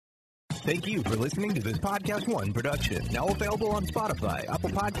Thank you for listening to this Podcast One production. Now available on Spotify, Apple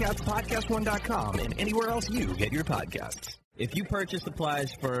Podcasts, PodcastOne.com, and anywhere else you get your podcasts. If you purchase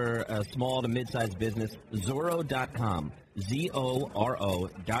supplies for a small to mid-sized business, Zorro.com,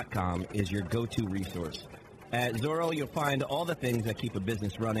 Zoro.com is your go-to resource. At Zorro, you'll find all the things that keep a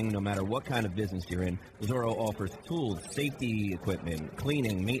business running no matter what kind of business you're in. Zorro offers tools, safety equipment,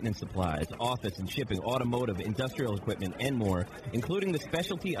 cleaning, maintenance supplies, office and shipping, automotive, industrial equipment, and more, including the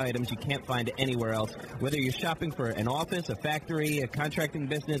specialty items you can't find anywhere else. Whether you're shopping for an office, a factory, a contracting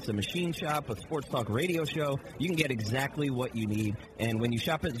business, a machine shop, a sports talk radio show, you can get exactly what you need. And when you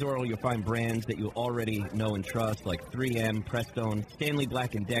shop at Zorro, you'll find brands that you already know and trust, like 3M, Prestone, Stanley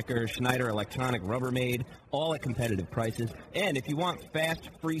Black & Decker, Schneider Electronic, Rubbermaid, all at competitive prices. And if you want fast,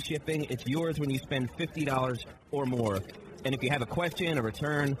 free shipping, it's yours when you spend $50 or more. And if you have a question, a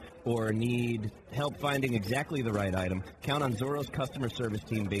return, or need help finding exactly the right item, count on Zorro's customer service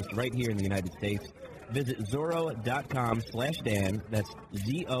team based right here in the United States. Visit Zorro.com/Dan, that's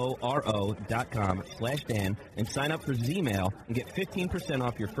Zoro.com/Dan, and sign up for Z-Mail and get 15%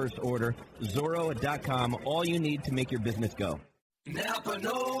 off your first order. Zorro.com, all you need to make your business go. Napa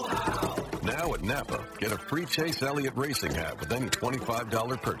know-how. Now at Napa, get a free Chase Elliott racing hat with any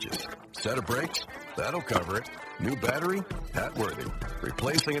 $25 purchase. Set of brakes? That'll cover it. New battery? Hat worthy.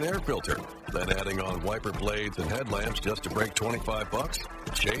 Replacing an air filter? Then adding on wiper blades and headlamps just to break $25?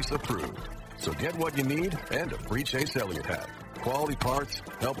 Chase approved. So get what you need and a free Chase Elliott hat. Quality parts,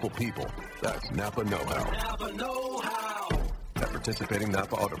 helpful people. That's Napa know-how. Napa know-how. At participating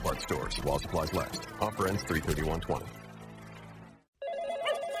Napa Auto Parts stores while supplies last. Offer ends 3/31/20.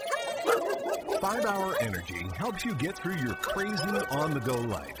 5 Hour Energy helps you get through your crazy on-the-go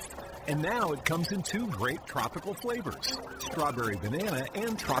life. And now it comes in 2 great tropical flavors, strawberry banana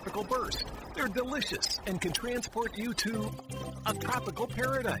and tropical burst. They're delicious and can transport you to a tropical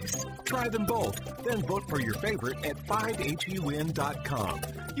paradise. Try them both, then vote for your favorite at 5HEWin.com.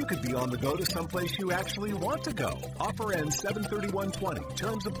 You could be on the go to someplace you actually want to go. Offer ends 7/31/20.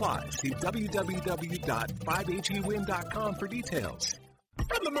 Terms apply. See www.5HEWin.com for details.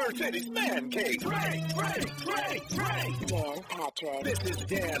 From the Mercedes Man Cave, Trey. Dan Patrick. This is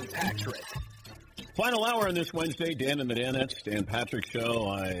Dan Patrick. Final hour on this Wednesday, Dan and the Danettes, Dan Patrick Show.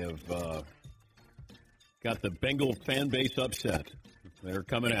 I have got the Bengal fan base upset. They're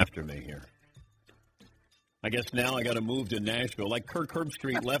coming after me here. I guess now I got to move to Nashville. Like Kirk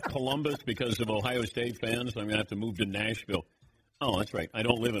Herbstreit left Columbus because of Ohio State fans. I'm going to have to move to Nashville. Oh, that's right. I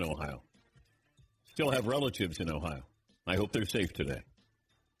don't live in Ohio. Still have relatives in Ohio. I hope they're safe today.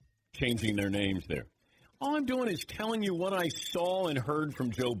 Changing their names there. All I'm doing is telling you what I saw and heard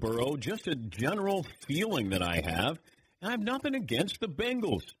from Joe Burrow, just a general feeling that I have. And I have nothing against the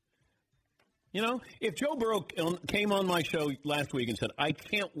Bengals. You know, if Joe Burrow came on my show last week and said, I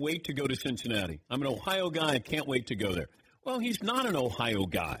can't wait to go to Cincinnati. I'm an Ohio guy. I can't wait to go there. Well, he's not an Ohio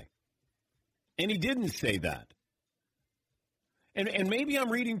guy. And he didn't say that. And maybe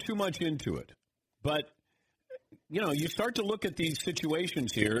I'm reading too much into it. But you know, you start to look at these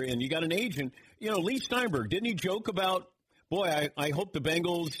situations here, and you got an agent. You know, Lee Steinberg, didn't he joke about, boy, I hope the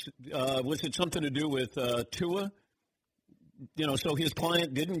Bengals, was it something to do with Tua? You know, so his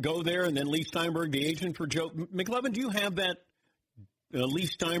client didn't go there, and then Lee Steinberg, the agent for Joe. McLevin, do you have that Lee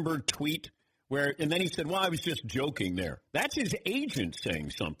Steinberg tweet where, and then he said, well, I was just joking there. That's his agent saying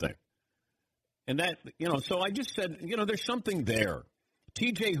something. And that, you know, so I just said, you know, there's something there.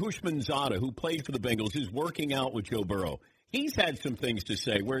 T.J. Hushmanzada, who played for the Bengals, is working out with Joe Burrow. He's had some things to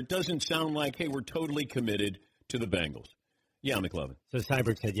say where it doesn't sound like, hey, we're totally committed to the Bengals. Yeah, McLevin. So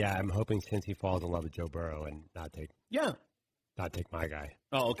Steinberg said, yeah, I'm hoping since he falls in love with Joe Burrow and not take my guy.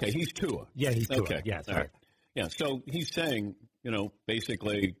 Oh, okay. He's Tua. Yeah, he's Tua. Okay. Yeah, sorry. Right. Yeah, so he's saying, you know,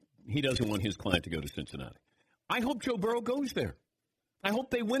 basically he doesn't want his client to go to Cincinnati. I hope Joe Burrow goes there. I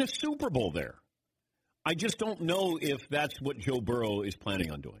hope they win a Super Bowl there. I just don't know if that's what Joe Burrow is planning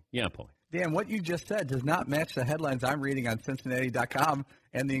on doing. Yeah, Paul. Dan, what you just said does not match the headlines I'm reading on Cincinnati.com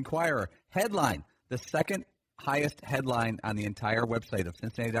and the Inquirer. Headline, the second highest headline on the entire website of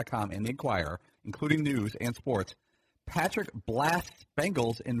Cincinnati.com and the Inquirer, including news and sports. Patrick blasts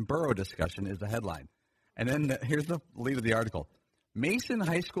Bengals in Burrow discussion is the headline. And then here's the lead of the article. Mason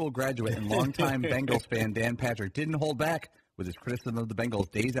High School graduate and longtime Bengals fan Dan Patrick didn't hold back with his criticism of the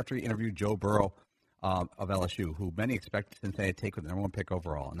Bengals days after he interviewed Joe Burrow of LSU, who many expect Cincinnati to take with the number 1 pick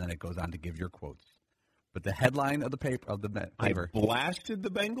overall. And then it goes on to give your quotes. But the headline of the paper, I blasted the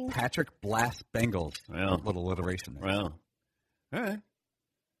Bengals? Patrick blasts Bengals. Well, a little alliteration there. Well, all right.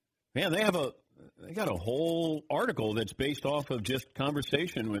 Man, they got a whole article that's based off of just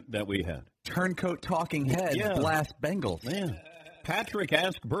conversation that we had. Turncoat talking heads blast Bengals. Man. Patrick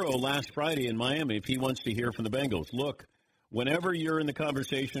asked Burrow last Friday in Miami if he wants to hear from the Bengals. Look, whenever you're in the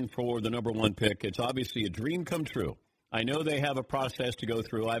conversation for the number one pick, it's obviously a dream come true. I know they have a process to go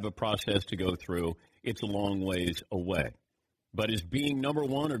through. I have a process to go through. It's a long ways away. But is being number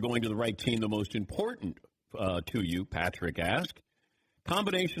one or going to the right team the most important to you, Patrick asked.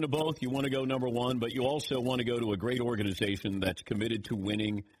 Combination of both. You want to go number one, but you also want to go to a great organization that's committed to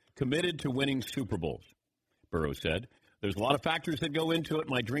winning Super Bowls, Burrow said. There's a lot of factors that go into it.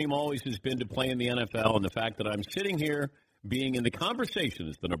 My dream always has been to play in the NFL, and the fact that I'm sitting here being in the conversation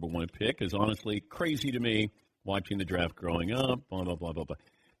as the number one pick is honestly crazy to me, watching the draft growing up, blah, blah, blah, blah, blah.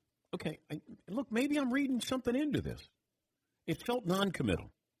 Okay, look, maybe I'm reading something into this. It felt non-committal.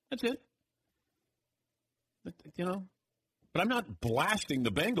 That's it. But I'm not blasting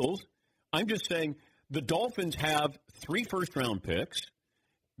the Bengals. I'm just saying the Dolphins have 3 first-round picks.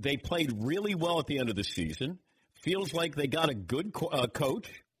 They played really well at the end of the season. Feels like they got a good coach.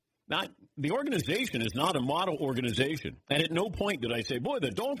 The organization is not a model organization. And at no point did I say, boy,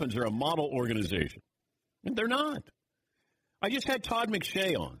 the Dolphins are a model organization. And they're not. I just had Todd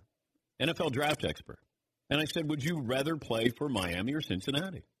McShay on, NFL draft expert. And I said, would you rather play for Miami or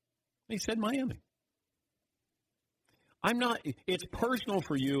Cincinnati? He said Miami. It's personal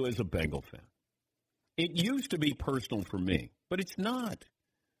for you as a Bengal fan. It used to be personal for me, but it's not.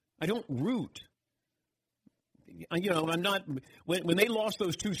 I don't root. I'm not. When they lost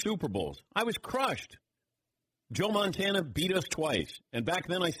those 2 Super Bowls, I was crushed. Joe Montana beat us twice, and back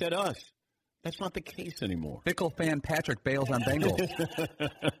then I said us. That's not the case anymore. Fickle fan Patrick bails on Bengals.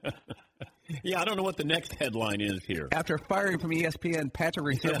 Yeah, I don't know what the next headline is here. After firing from ESPN,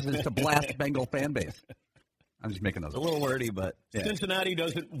 Patrick resurfaces to blast Bengal fan base. I'm just making those. A little wordy, but yeah. Cincinnati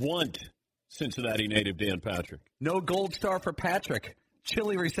doesn't want Cincinnati native Dan Patrick. No gold star for Patrick.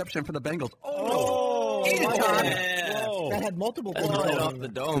 Chilly reception for the Bengals. Eat it, Todd. Yeah. That had multiple points. Right off the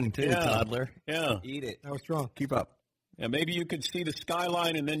dome, too, toddler. Yeah. Eat it. That was strong. Keep up. Yeah, maybe you could see the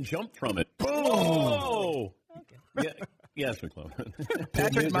skyline and then jump from it. Boom! Oh! Okay. Yes, McClellan.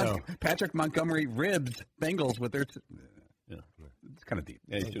 Patrick Montgomery ribs Bengals with their... Yeah. It's kind of deep.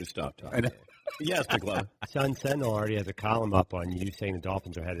 Yeah, you should have stopped. Yes, McClellan. Sun Sentinel already has a column up on you saying the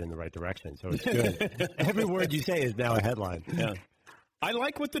Dolphins are headed in the right direction, so it's good. Every word you say is now a headline. Yeah. I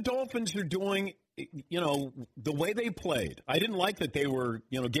like what the Dolphins are doing, the way they played. I didn't like that they were,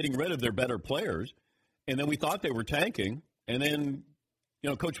 getting rid of their better players, and then we thought they were tanking, and then,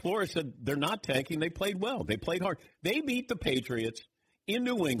 Coach Flores said they're not tanking. They played well. They played hard. They beat the Patriots in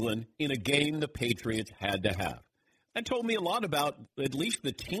New England in a game the Patriots had to have. That told me a lot about at least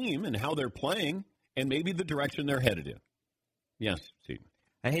the team and how they're playing and maybe the direction they're headed in. Yes, Steve.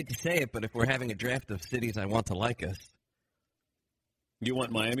 I hate to say it, but if we're having a draft of cities I want to like us. You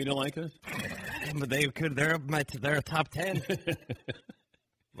want Miami to like us? But they could. They're a top 10.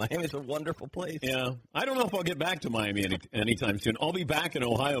 Miami's a wonderful place. Yeah. I don't know if I'll get back to Miami anytime soon. I'll be back in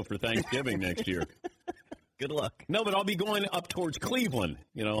Ohio for Thanksgiving next year. Good luck. No, but I'll be going up towards Cleveland.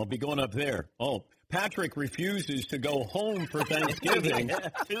 I'll be going up there. Oh, Patrick refuses to go home for Thanksgiving.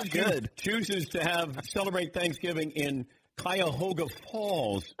 Yeah, good. Chooses to celebrate Thanksgiving in Cuyahoga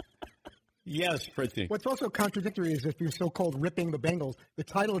Falls. Yes, Fritzy. What's also contradictory is if you're so-called ripping the Bengals, the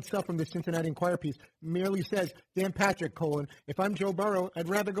title itself from the Cincinnati Enquirer piece merely says, Dan Patrick, if I'm Joe Burrow, I'd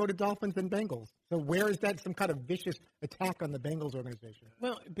rather go to Dolphins than Bengals. So where is that some kind of vicious attack on the Bengals organization?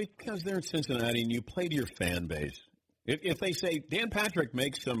 Well, because they're in Cincinnati and you play to your fan base. If they say, Dan Patrick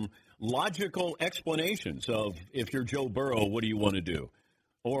makes some logical explanations of, if you're Joe Burrow, what do you want to do?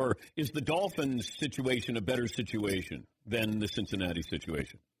 Or is the Dolphins situation a better situation than the Cincinnati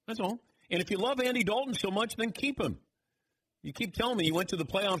situation? That's all. And if you love Andy Dalton so much, then keep him. You keep telling me you went to the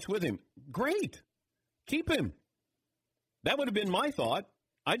playoffs with him. Great. Keep him. That would have been my thought.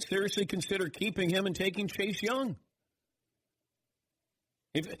 I'd seriously consider keeping him and taking Chase Young.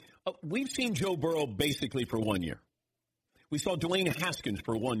 We've seen Joe Burrow basically for 1 year. We saw Dwayne Haskins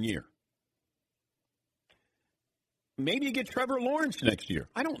for 1 year. Maybe you get Trevor Lawrence next year.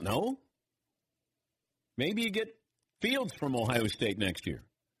 I don't know. Maybe you get Fields from Ohio State next year.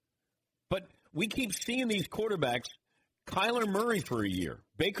 But we keep seeing these quarterbacks, Kyler Murray for a year,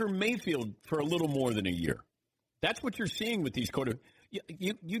 Baker Mayfield for a little more than a year. That's what you're seeing with these quarterbacks.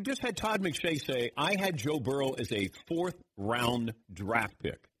 You just had Todd McShay say, I had Joe Burrow as a 4th-round draft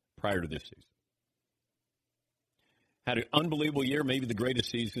pick prior to this season. Had an unbelievable year, maybe the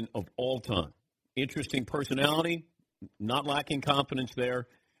greatest season of all time. Interesting personality, not lacking confidence there.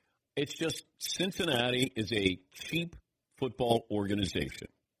 It's just Cincinnati is a cheap football organization.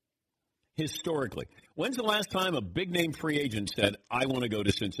 Historically. When's the last time a big-name free agent said, I want to go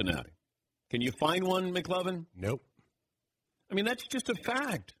to Cincinnati? Can you find one, McLovin? Nope. I mean, that's just a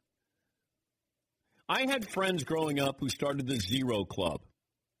fact. I had friends growing up who started the Zero Club,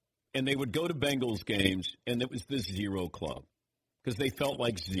 and they would go to Bengals games, and it was the Zero Club because they felt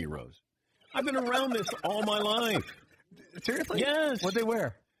like zeros. I've been around this all my life. Seriously? Yes. What'd they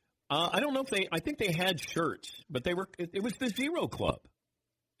wear? I don't know if I think they had shirts, but it was the Zero Club,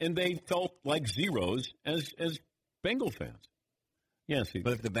 and they felt like zeros as Bengal fans. Yes.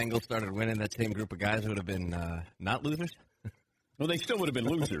 But if the Bengals started winning, that same group of guys would have been not losers? Well, they still would have been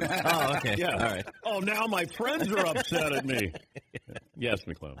losers. Oh, okay. Yeah. All right. Oh, now my friends are upset at me. Yes,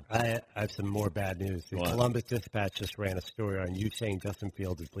 McClellan. I have some more bad news. The Columbus Dispatch just ran a story on you saying Justin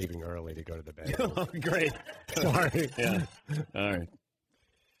Fields is leaving early to go to the Bengals. Oh, great. Sorry. Yeah. All right.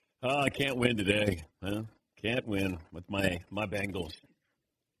 Oh, I can't win today. Huh? Can't win with my Bengals.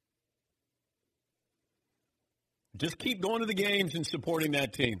 Just keep going to the games and supporting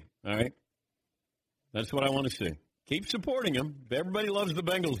that team, all right? That's what I want to see. Keep supporting them. If everybody loves the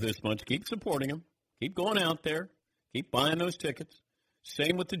Bengals this much, keep supporting them. Keep going out there. Keep buying those tickets.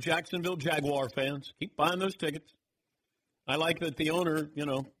 Same with the Jacksonville Jaguar fans. Keep buying those tickets. I like that the owner,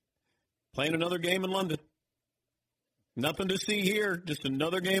 playing another game in London. Nothing to see here, just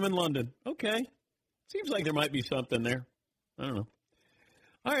another game in London. Okay. Seems like there might be something there. I don't know.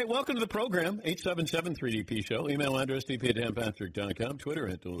 All right, welcome to the program, 877-3DP Show. Email address, dp@danpatrick.com. Twitter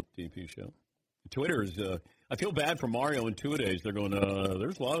 @DP Show. Twitter is, I feel bad for Mario and Two-A-Days. They're going,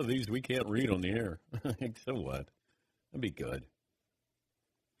 there's a lot of these we can't read on the air. So what? That'd be good.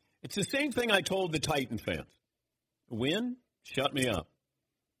 It's the same thing I told the Titan fans. Win, shut me up.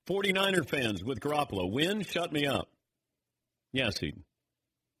 49er fans with Garoppolo. Win, shut me up. Yes, Eden.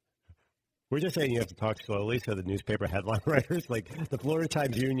 We're just saying you have to talk slowly so the newspaper headline writers, like the Florida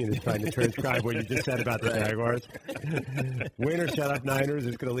Times Union, is trying to transcribe what you just said about the Jaguars. Winner, shut up, Niners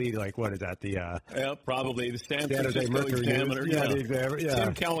is going to lead, like, what is that? Yeah, probably the San Jose Francisco Mercury Examiner. News. The Examiner. Yeah.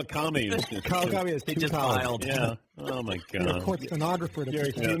 Tim Kawakami is just, Kawakami has two columns. Yeah. Oh, my You're a God. court stenographer. You're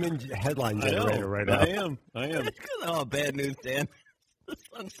a human headline generator right now. I am. Oh, bad news, Dan. The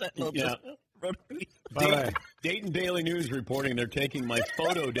sunset. Yeah. Dayton Daily News reporting they're taking my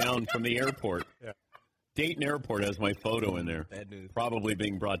photo down from the airport. Yeah. Dayton Airport has my photo in there. Bad news. Probably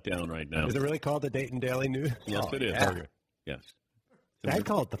being brought down right now. Is it really called the Dayton Daily News? Yes, it is. Yeah. Yes. I'd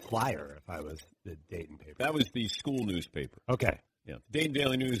call it the Flyer if I was the Dayton paper. That was the school newspaper. Okay. Yeah. Dayton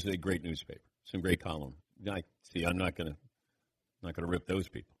Daily News is a great newspaper. Some great column. I'm not gonna rip those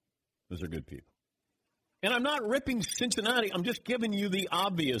people. Those are good people. And I'm not ripping Cincinnati. I'm just giving you the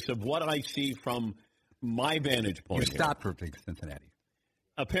obvious of what I see from my vantage point. You stopped ripping Cincinnati.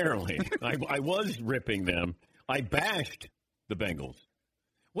 Apparently. I was ripping them. I bashed the Bengals.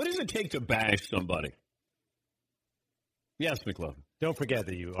 What does it take to bash somebody? Yes, McLovin. Don't forget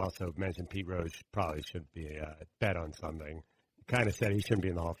that you also mentioned Pete Rose probably should be bet on something. Kind of said he shouldn't be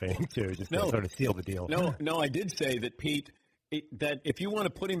in the Hall of Fame, too, just to sort of seal the deal. No, I did say that Pete, that if you want to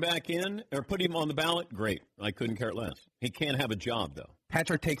put him back in or put him on the ballot, great. I couldn't care less. He can't have a job, though.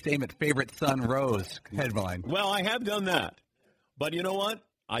 Patrick takes aim at favorite son Rose headline. Well, I have done that. But you know what?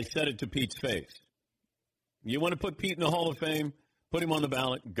 I said it to Pete's face. You want to put Pete in the Hall of Fame, put him on the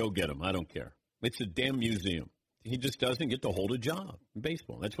ballot, go get him. I don't care. It's a damn museum. He just doesn't get to hold a job in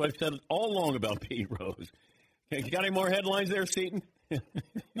baseball. That's what I've said all along about Pete Rose. You got any more headlines there, Seton? Did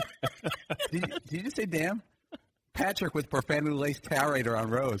you just say damn? Patrick with profanity-laced tirade on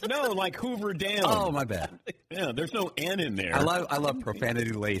Rose. No, like Hoover Dam. Oh, my bad. Yeah, there's no N in there. I love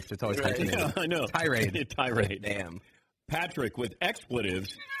profanity-laced. It's always hyphenated. Yeah, I know. Tirade. Tirade. Damn. Patrick with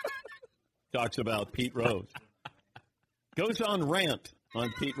expletives talks about Pete Rose. Goes on rant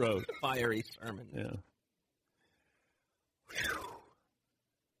on Pete Rose. Fiery sermon. Yeah. Whew.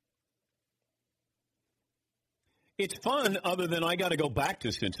 It's fun other than I got to go back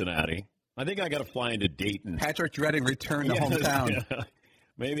to Cincinnati. I think I got to fly into Dayton. Patrick dreading return to hometown. Yeah.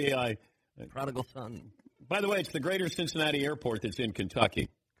 Maybe Prodigal son. By the way, it's the Greater Cincinnati Airport that's in Kentucky.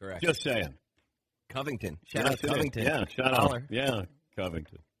 Correct. Just saying. Covington. Shout out Covington. Yeah, shout out. Yeah,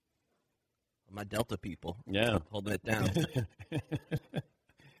 Covington. My Delta people. Yeah. Holding it down.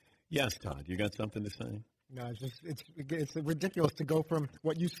 Yes, Todd, you got something to say? No, it's ridiculous to go from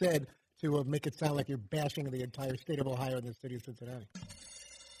what you said to make it sound like you're bashing the entire state of Ohio and the city of Cincinnati.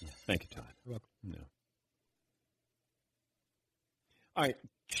 Thank you, Todd. You're welcome. No. All right,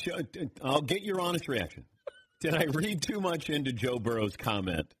 I'll get your honest reaction. Did I read too much into Joe Burrow's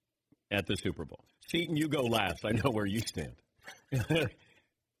comment at the Super Bowl? Seton, you go last. I know where you stand.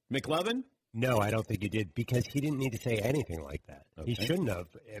 McLevin? No, I don't think you did, because he didn't need to say anything like that. Okay. He shouldn't have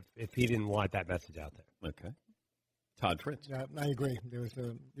if he didn't want that message out there. Okay. Todd Fritz. Yeah, I agree. There was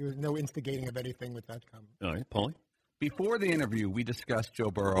no instigating of anything with that comment. All right, Paulie? Before the interview, we discussed Joe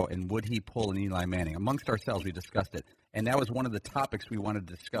Burrow and would he pull an Eli Manning. Amongst ourselves, we discussed it, and that was one of the topics we wanted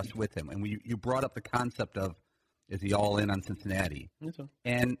to discuss with him. And you brought up the concept of, is he all in on Cincinnati?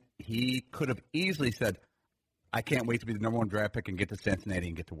 And he could have easily said, I can't wait to be the number one draft pick and get to Cincinnati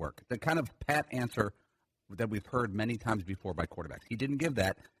and get to work. The kind of pat answer that we've heard many times before by quarterbacks. He didn't give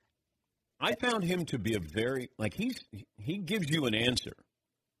that. I found him to be a very, he gives you an answer.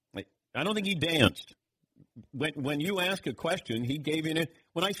 I don't think he danced. When you ask a question, he gave you an.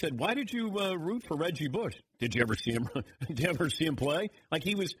 When I said, "Why did you root for Reggie Bush?" Did you ever see him? Did you ever see him play? Like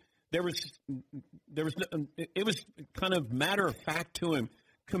he was, there was. It was kind of matter of fact to him,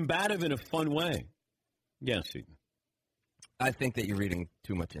 combative in a fun way. Yes, Seton. I think that you're reading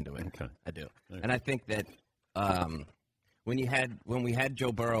too much into it. Okay, I do, and I think that when we had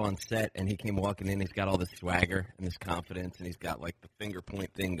Joe Burrow on set and he came walking in, he's got all this swagger and this confidence, and he's got like the finger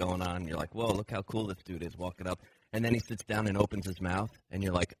point thing going on. And you're like, whoa, look how cool this dude is walking up. And then he sits down and opens his mouth, and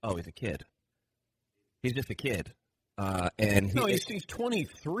you're like, oh, he's a kid. He's just a kid. He's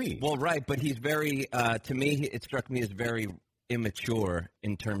 23. Well, right, but he's very. To me, it struck me as very immature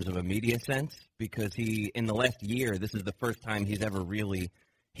in terms of a media sense because in the last year, this is the first time he's ever really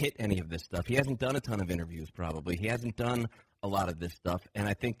hit any of this stuff. He hasn't done a ton of interviews, probably. He hasn't done a lot of this stuff, and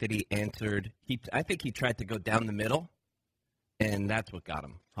I think that he answered. I think he tried to go down the middle, and that's what got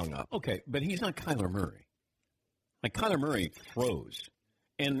him hung up. Okay, but he's not Kyler Murray. Like Kyler Murray froze,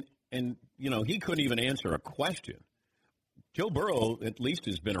 and he couldn't even answer a question. Joe Burrow at least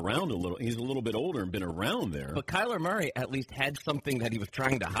has been around a little. He's a little bit older and been around there. But Kyler Murray at least had something that he was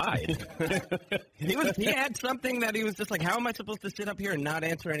trying to hide. He had something that he was just like, how am I supposed to sit up here and not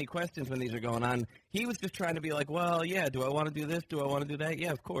answer any questions when these are going on? He was just trying to be like, well, yeah, do I want to do this? Do I want to do that?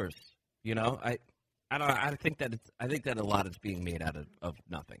 Yeah, of course. I think that a lot is being made out of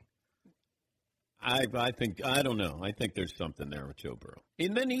nothing. I don't know. I think there's something there with Joe Burrow.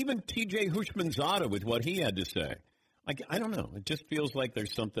 And then even T.J. Houshmandzadeh with what he had to say. I don't know. It just feels like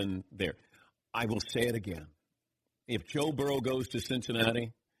there's something there. I will say it again. If Joe Burrow goes to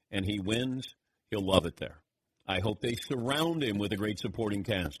Cincinnati and he wins, he'll love it there. I hope they surround him with a great supporting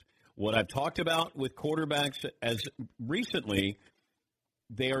cast. What I've talked about with quarterbacks as recently,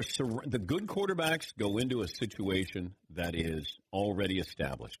 the good quarterbacks go into a situation that is already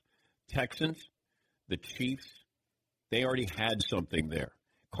established. Texans, the Chiefs, they already had something there.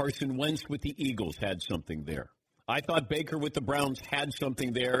 Carson Wentz with the Eagles had something there. I thought Baker with the Browns had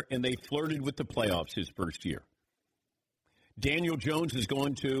something there, and they flirted with the playoffs his first year. Daniel Jones is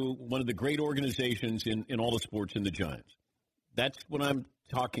going to one of the great organizations in all the sports in the Giants. That's what I'm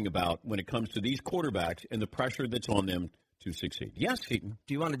talking about when it comes to these quarterbacks and the pressure that's on them to succeed. Yes, Heaton.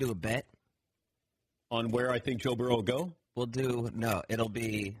 Do you want to do a bet? On where I think Joe Burrow will go? It'll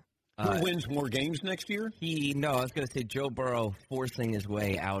be... Who wins more games next year? I was going to say Joe Burrow forcing his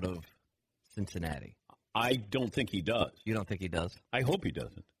way out of Cincinnati. I don't think he does. You don't think he does? I hope he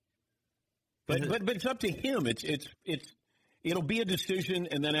doesn't. But it's up to him. It'll be a decision,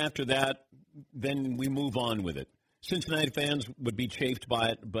 and then after that, then we move on with it. Cincinnati fans would be chafed by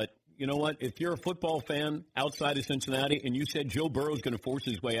it, but you know what? If you're a football fan outside of Cincinnati and you said Joe Burrow is going to force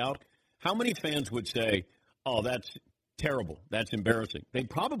his way out, how many fans would say, "Oh, that's terrible. That's embarrassing"? They'd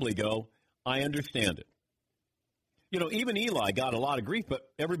probably go, "I understand it." Even Eli got a lot of grief, but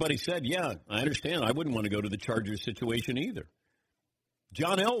everybody said, yeah, I understand. I wouldn't want to go to the Chargers situation either.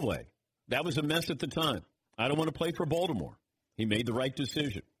 John Elway, that was a mess at the time. I don't want to play for Baltimore. He made the right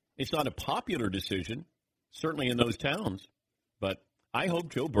decision. It's not a popular decision, certainly in those towns, but I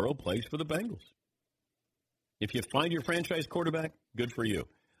hope Joe Burrow plays for the Bengals. If you find your franchise quarterback, good for you.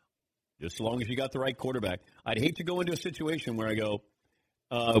 Just as long as you got the right quarterback. I'd hate to go into a situation where I go,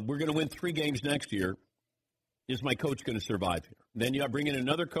 we're going to win 3 games next year. Is my coach going to survive here? Then you bring in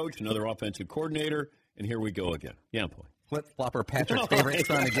another coach, another offensive coordinator, and here we go again. Yeah, boy. Flip-flopper Patrick's favorite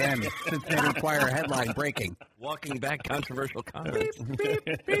son again. Cincinnati Enquirer headline breaking. Walking back controversial comments.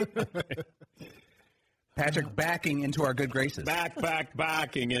 Patrick backing into our good graces.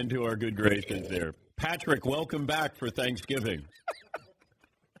 Backing into our good graces there. Patrick, welcome back for Thanksgiving.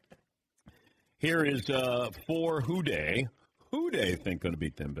 Here is for Who Day. Who Day think going to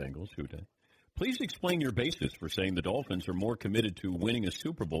beat them Bengals? Who Day? Please explain your basis for saying the Dolphins are more committed to winning a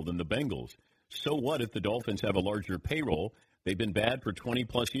Super Bowl than the Bengals. So what if the Dolphins have a larger payroll? They've been bad for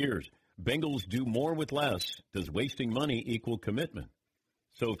 20-plus years. Bengals do more with less. Does wasting money equal commitment?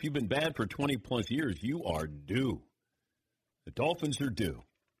 So if you've been bad for 20-plus years, you are due. The Dolphins are due.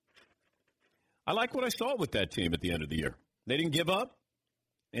 I like what I saw with that team at the end of the year. They didn't give up.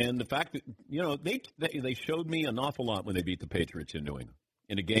 And the fact that, they showed me an awful lot when they beat the Patriots in New England.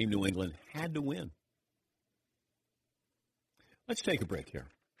 In a game New England had to win. Let's take a break here.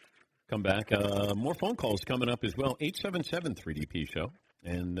 Come back. More phone calls coming up as well. 877-3DP Show.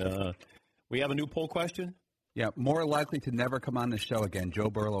 And we have a new poll question. Yeah, more likely to never come on the show again, Joe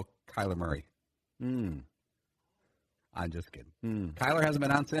Burrow, Kyler Murray. I'm just kidding. Kyler hasn't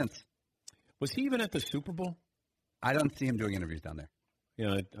been on since. Was he even at the Super Bowl? I don't see him doing interviews down there.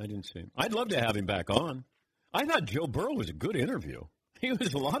 Yeah, I didn't see him. I'd love to have him back on. I thought Joe Burrow was a good interview. He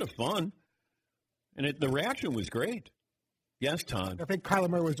was a lot of fun. And the reaction was great. Yes, Todd. I think Kyler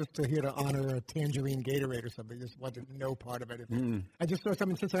Murray was just here to honor a Tangerine Gatorade or something. Just wasn't no part of it. I just saw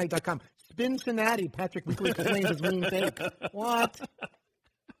something on Cincinnati.com. Spin Cincinnati. Patrick Weekly explains his winning take. What?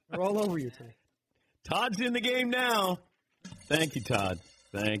 They're all over you today. Todd's in the game now. Thank you, Todd.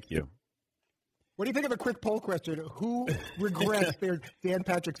 Thank you. What do you think of a quick poll question? Who regrets their Dan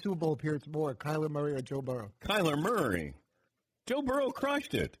Patrick Super Bowl appearance more, Kyler Murray or Joe Burrow? Kyler Murray. Joe Burrow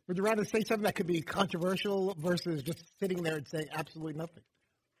crushed it. Would you rather say something that could be controversial versus just sitting there and saying absolutely nothing?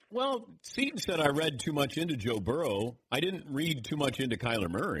 Well, Seton said I read too much into Joe Burrow. I didn't read too much into Kyler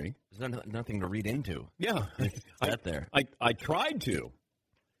Murray. There's nothing to read into. Yeah. I tried to.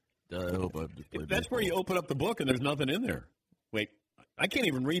 That's where you open up the book and there's nothing in there. Wait, I can't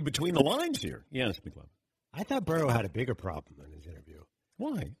even read between the lines here. Yes, McClellan. I thought Burrow had a bigger problem in his interview.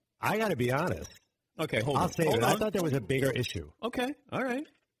 Why? I got to be honest. Okay, hold on. I'll say it. I thought there was a bigger issue. Okay, all right.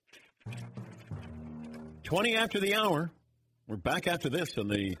 20 after the hour. We're back after this on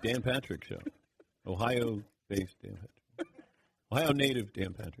the Dan Patrick Show. Ohio-based Dan Patrick. Ohio native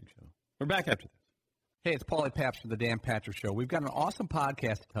Dan Patrick Show. We're back after this. Hey, it's Paulie Paps from the Dan Patrick Show. We've got an awesome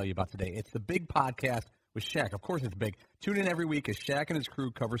podcast to tell you about today. It's the Big Podcast with Shaq. Of course it's big. Tune in every week as Shaq and his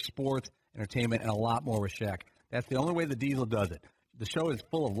crew cover sports, entertainment, and a lot more with Shaq. That's the only way the Diesel does it. The show is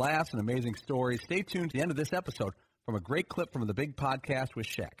full of laughs and amazing stories. Stay tuned to the end of this episode from a great clip from the Big Podcast with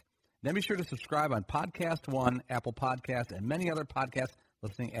Shaq. Then be sure to subscribe on Podcast One, Apple Podcasts, and many other podcast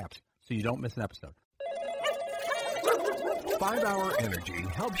listening apps so you don't miss an episode. 5 Hour Energy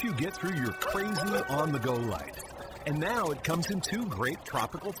helps you get through your crazy on-the-go life. And now it comes in 2 great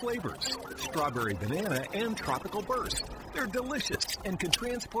tropical flavors, Strawberry Banana and Tropical Burst. They're delicious and can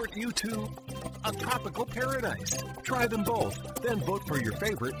transport you to a tropical paradise. Try them both, then vote for your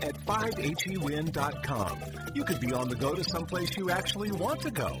favorite at 5hewin.com. You could be on the go to someplace you actually want to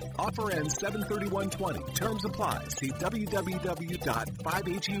go. Offer ends 7/31/20. Terms apply. See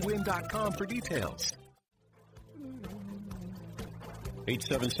www.5hewin.com for details.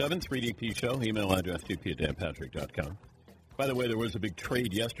 877-3DP Show, email address dp@danpatrick.com. By the way, there was a big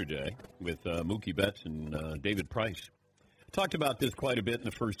trade yesterday with Mookie Betts and David Price. Talked about this quite a bit in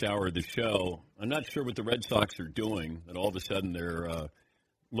the first hour of the show. I'm not sure what the Red Sox are doing, and all of a sudden they're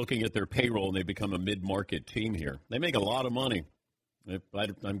looking at their payroll and they become a mid-market team here. They make a lot of money. I'm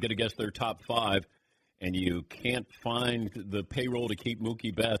going to guess they're top 5, and you can't find the payroll to keep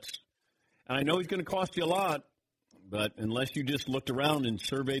Mookie Betts. And I know he's going to cost you a lot. But unless you just looked around and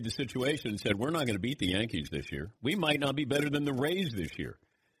surveyed the situation and said, we're not going to beat the Yankees this year. We might not be better than the Rays this year.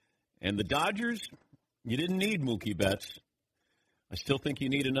 And the Dodgers, you didn't need Mookie Betts. I still think you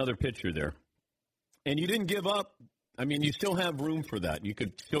need another pitcher there. And you didn't give up. I mean, you still have room for that. You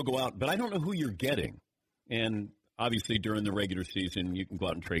could still go out. But I don't know who you're getting. And obviously during the regular season, you can go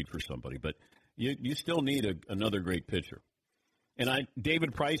out and trade for somebody. But you still need another great pitcher. And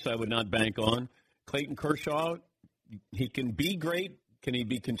David Price, I would not bank on. Clayton Kershaw, he can be great. Can he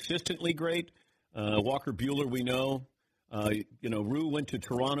be consistently great? Walker Buehler, we know. Rue went to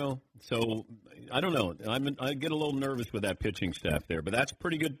Toronto. So, I don't know. I get a little nervous with that pitching staff there. But that's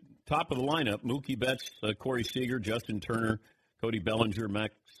pretty good top of the lineup. Mookie Betts, Corey Seager, Justin Turner, Cody Bellinger,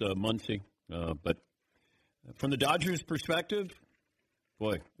 Max Muncy. But from the Dodgers' perspective,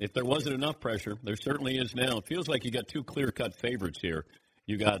 boy, if there wasn't enough pressure, there certainly is now. It feels like you got 2 clear-cut favorites here.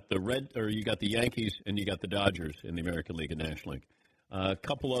 You got the Yankees, and you got the Dodgers in the American League and National League. A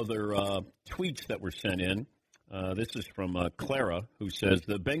couple other tweets that were sent in. This is from Clara, who says,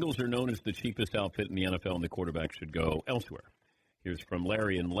 the Bengals are known as the cheapest outfit in the NFL, and the quarterback should go elsewhere. Here's from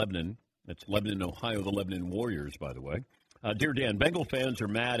Larry in Lebanon. That's Lebanon, Ohio, the Lebanon Warriors, by the way. Dear Dan, Bengal fans are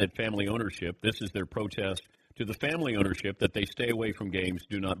mad at family ownership. This is their protest to the family ownership that they stay away from games,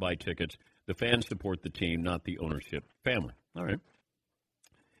 do not buy tickets. The fans support the team, not the ownership family. All right.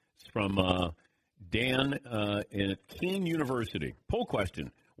 From Dan at Keene University. Poll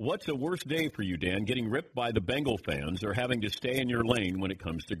question. What's a worse day for you, Dan, getting ripped by the Bengal fans or having to stay in your lane when it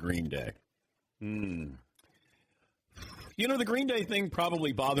comes to Green Day? The Green Day thing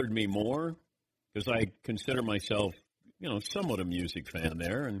probably bothered me more because I consider myself, somewhat a music fan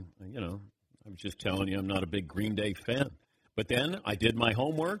there. And, I was just telling you I'm not a big Green Day fan. But then I did my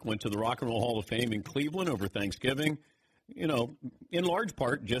homework, went to the Rock and Roll Hall of Fame in Cleveland over Thanksgiving. in large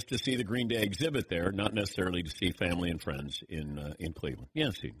part just to see the Green Day exhibit there, not necessarily to see family and friends in Cleveland.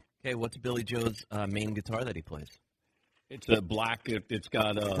 Yes, Steve. Okay, what's Billy Joe's main guitar that he plays? It's a black. It's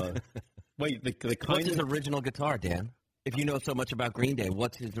got wait, the kind. What's his original guitar, Dan? If you know so much about Green Day,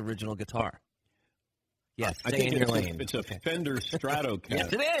 what's his original guitar? Yes, I stay think in your lane. It's a Fender Stratocaster.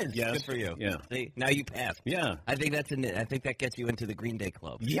 Yes, it is. Yes. Good for you. Yeah. See, now you passed. Yeah. I think that gets you into the Green Day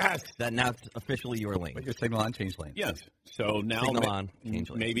club. Yes. That now it's officially your lane. Put your signal on, change lane. Yes. So now Signal on, change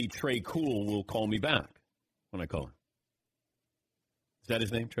lane. maybe Trey Cool will call me back when I call him. Is that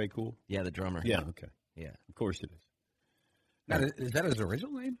his name, Trey Cool? Yeah, the drummer. Yeah. Okay. Yeah. Of course it is. Now, is that his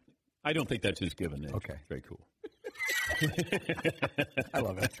original name? I don't think that's his given name. Okay. Trey Cool. I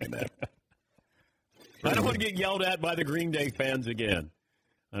love asking that. I don't want to get yelled at by the Green Day fans again.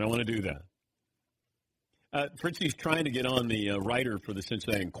 I don't want to do that. Fritzy's trying to get on the writer for the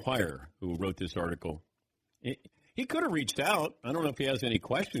Cincinnati Enquirer who wrote this article. He could have reached out. I don't know if he has any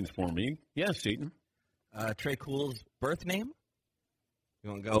questions for me. Yes, Seaton. Trey Cool's birth name?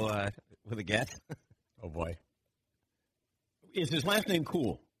 You want to go with a guess? Oh, boy. Is his last name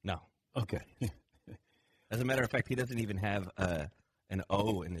Cool? No. Okay. As a matter of fact, he doesn't even have an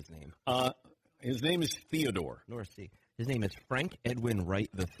O in his name. His name is Theodore. Nor C. His name is Frank Edwin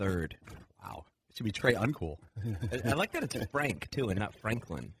Wright III. Wow. It should be Trey Uncool. I like that it's Frank, too, and not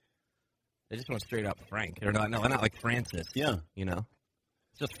Franklin. They just went straight up Frank. They're not like Francis. Yeah.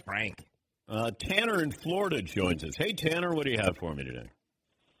 It's just Frank. Tanner in Florida joins us. Hey, Tanner, what do you have for me today?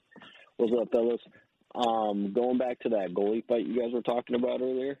 What's up, fellas? Going back to that goalie fight you guys were talking about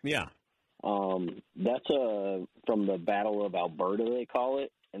earlier. Yeah. That's from the Battle of Alberta, they call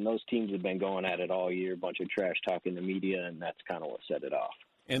it. And those teams have been going at it all year, a bunch of trash talk in the media, and that's kind of what set it off.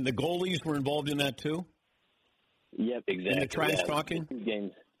 And the goalies were involved in that, too? Yep, exactly. In the trash talking? The 2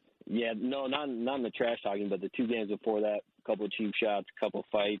 games. Yeah, no, not in the trash talking, but the 2 games before that, a couple of cheap shots, a couple of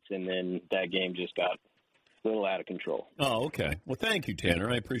fights, and then that game just got a little out of control. Oh, okay. Well, thank you, Tanner.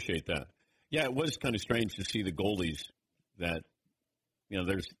 I appreciate that. Yeah, it was kind of strange to see the goalies that,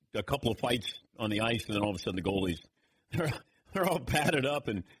 there's a couple of fights on the ice, and then all of a sudden the goalies, they're all padded up,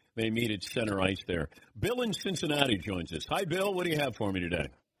 and they meet at center ice there. Bill in Cincinnati joins us. Hi, Bill. What do you have for me today?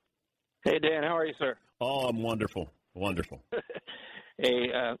 Hey, Dan. How are you, sir? Oh, I'm wonderful. Wonderful. Hey,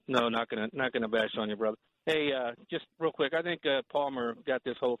 no, not gonna bash on you, brother. Hey, just real quick, I think Palmer got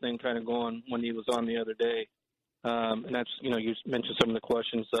this whole thing kind of going when he was on the other day, and that's you mentioned some of the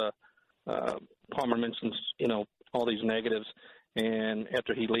questions. Palmer mentions all these negatives, and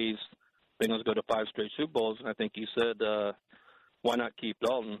after he leaves, Bengals go to 5 straight Super Bowls, and I think he said, why not keep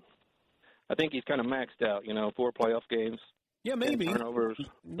Dalton? I think he's kind of maxed out, 4 playoff games. Yeah, maybe. Turnovers,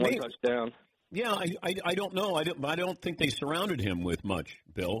 1 touchdown. Yeah, I don't know. I don't think they surrounded him with much,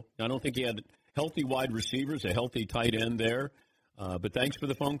 Bill. I don't think he had healthy wide receivers, a healthy tight end there. But thanks for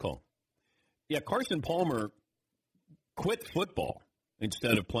the phone call. Yeah, Carson Palmer quit football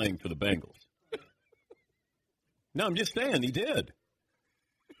instead of playing for the Bengals. No, I'm just saying he did.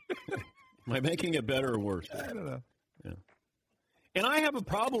 Am I making it better or worse? I don't know. Yeah. And I have a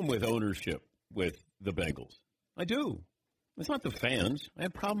problem with ownership with the Bengals. I do. It's not the fans. I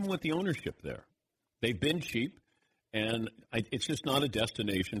have a problem with the ownership there. They've been cheap, and it's just not a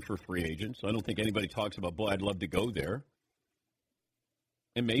destination for free agents. I don't think anybody talks about, boy, I'd love to go there.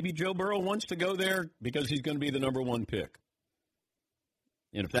 And maybe Joe Burrow wants to go there because he's going to be the number 1 pick.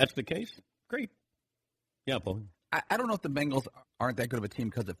 And if that's the case, great. Yeah, Paul. I don't know if the Bengals aren't that good of a team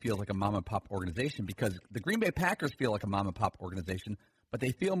because it feels like a mom-and-pop organization, because the Green Bay Packers feel like a mom-and-pop organization, but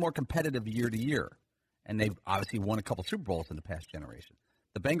they feel more competitive year to year. And they've obviously won a couple Super Bowls in the past generation.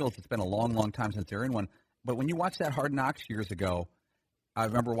 The Bengals, it's been a long, long time since they're in one. But when you watch that Hard Knocks years ago, I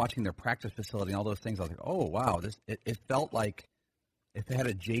remember watching their practice facility and all those things. I was like, oh, wow. It felt like if it had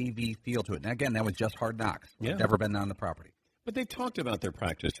a JV feel to it. And, again, that was just Hard Knocks. Yeah. I've never been on the property. But they talked about their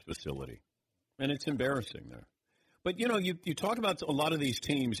practice facility, and it's embarrassing there. But, you talk about a lot of these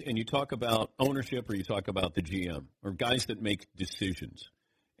teams, and you talk about ownership or you talk about the GM or guys that make decisions.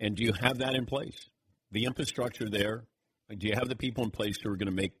 And do you have that in place? The infrastructure there? Do you have the people in place who are going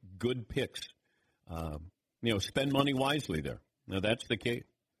to make good picks? Spend money wisely there. Now, that's the case.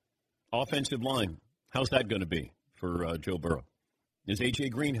 Offensive line, how's that going to be for Joe Burrow? Is A.J.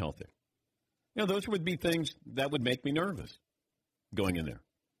 Green healthy? Those would be things that would make me nervous going in there.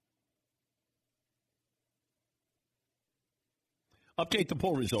 Update the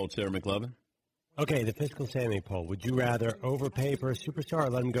poll results there, McLovin. Okay, the Fiscal Sanity poll. Would you rather overpay for a superstar or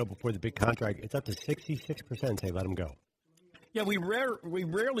let him go before the big contract? It's up to 66% say let him go. Yeah, we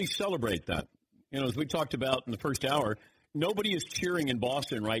rarely celebrate that. As we talked about in the first hour, nobody is cheering in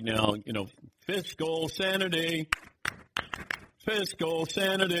Boston right now. Fiscal Sanity. Fiscal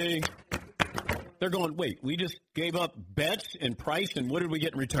sanity. They're going, wait, we just gave up Betts and Price, and what did we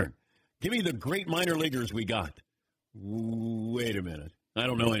get in return? Give me the great minor leaguers we got. Wait a minute. I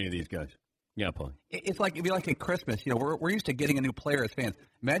don't know any of these guys. Yeah, Paul. It'd be like at Christmas. You know, we're used to getting a new player as fans.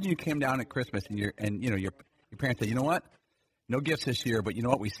 Imagine you came down at Christmas and your parents said, you know what? No gifts this year, but you know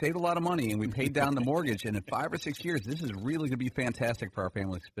what? We saved a lot of money and we paid down the mortgage, and in 5 or 6 years, this is really going to be fantastic for our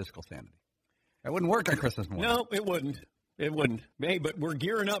family's fiscal sanity. That wouldn't work on Christmas morning. No, it wouldn't. It wouldn't. Hey, but we're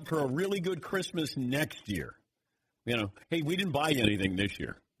gearing up for a really good Christmas next year. You know, hey, we didn't buy anything this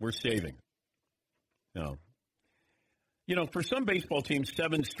year. We're saving. No. You know, for some baseball teams,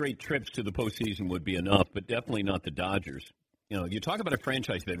 7 straight trips to the postseason would be enough, but definitely not the Dodgers. You know, you talk about a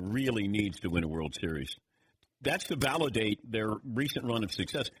franchise that really needs to win a World Series. That's to validate their recent run of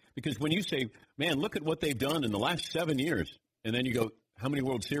success. Because when you say, man, look at what they've done in the last 7 years, and then you go, how many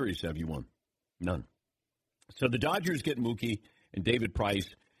World Series have you won? None. So the Dodgers get Mookie and David Price,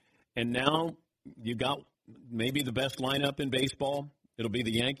 and now you got maybe the best lineup in baseball. It'll be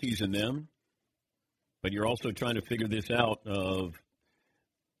the Yankees and them. But you're also trying to figure this out of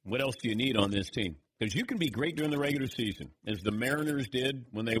what else do you need on this team? Because you can be great during the regular season, as the Mariners did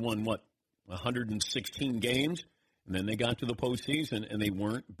when they won, 116 games, and then they got to the postseason, and they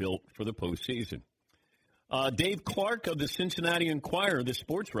weren't built for the postseason. Dave Clark of the Cincinnati Enquirer, the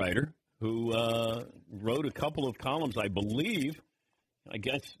sports writer, who wrote a couple of columns, I believe. I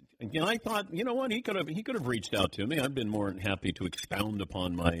guess, I thought, you know what, he could have reached out to me. I've been more than happy to expound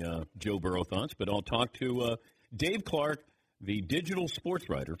upon my Joe Burrow thoughts, but I'll talk to Dave Clark, the digital sports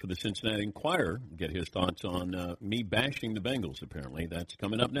writer for the Cincinnati Enquirer, get his thoughts on me bashing the Bengals, apparently. That's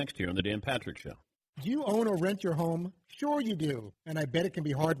coming up next here on the Dan Patrick Show. Do you own or rent your home? Sure you do, and I bet it can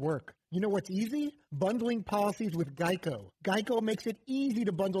be hard work. You know what's easy? Bundling policies with Geico. Geico makes it easy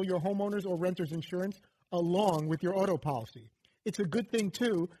to bundle your homeowner's or renter's insurance along with your auto policy. It's a good thing,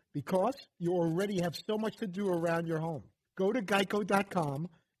 too, because you already have so much to do around your home. Go to geico.com,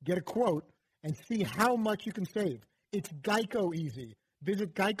 get a quote, and see how much you can save. It's Geico easy.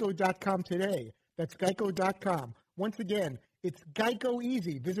 Visit geico.com today. That's geico.com. Once again, it's Geico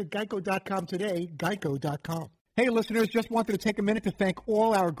easy. Visit geico.com today, geico.com. Hey, listeners, just wanted to take a minute to thank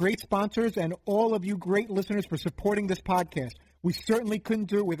all our great sponsors and all of you great listeners for supporting this podcast. We certainly couldn't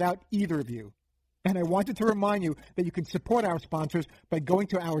do it without either of you. And I wanted to remind you that you can support our sponsors by going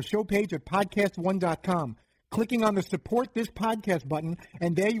to our show page at podcast1.com, clicking on the Support This Podcast button,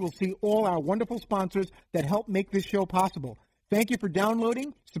 and there you will see all our wonderful sponsors that help make this show possible. Thank you for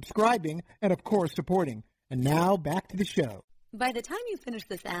downloading, subscribing, and, of course, supporting. And now, back to the show. By the time you finish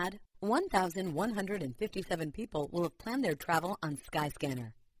this ad, 1,157 people will have planned their travel on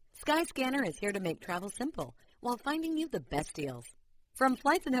Skyscanner. Skyscanner is here to make travel simple while finding you the best deals. From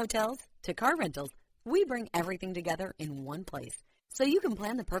flights and hotels to car rentals, we bring everything together in one place so you can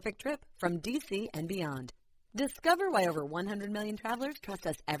plan the perfect trip from D.C. and beyond. Discover why over 100 million travelers trust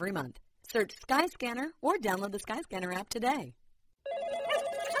us every month. Search Skyscanner or download the Skyscanner app today.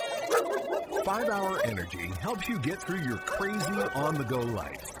 5 Hour Energy helps you get through your crazy on-the-go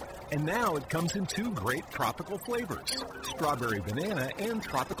life. And now it comes in 2 great tropical flavors, Strawberry Banana and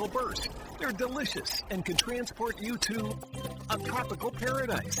Tropical Burst. They're delicious and can transport you to a tropical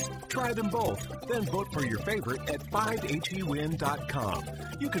paradise. Try them both, then vote for your favorite at 5HEWin.com.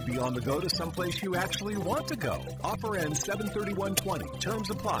 You could be on the go to someplace you actually want to go. Offer ends 7/31/20. Terms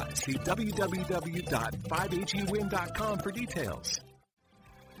apply. See www.5HEWin.com for details.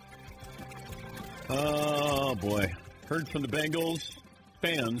 Oh, boy. Heard from the Bengals.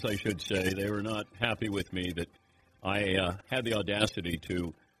 Fans, I should say. They were not happy with me that I had the audacity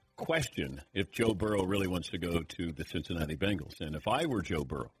to question if Joe Burrow really wants to go to the Cincinnati Bengals. And if I were Joe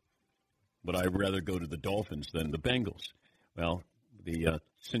Burrow, would I rather go to the Dolphins than the Bengals? Well, the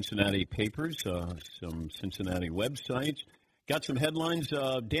Cincinnati papers, some Cincinnati websites, got some headlines.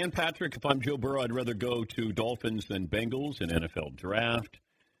 Dan Patrick, if I'm Joe Burrow, I'd rather go to Dolphins than Bengals in NFL draft.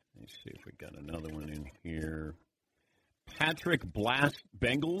 Let's see if we got another one in here. Patrick Blast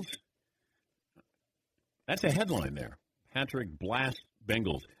Bengals. That's a headline there. Patrick Blast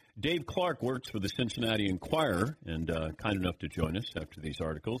Bengals. Dave Clark works for the Cincinnati Enquirer and kind enough to join us after these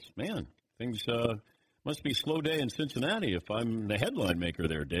articles. Man, things must be a slow day in Cincinnati if I'm the headline maker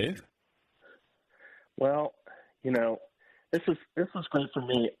there, Dave. Well, this is great for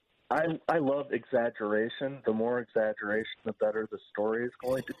me. I love exaggeration. The more exaggeration, the better the story is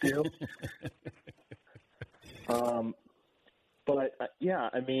going to do. But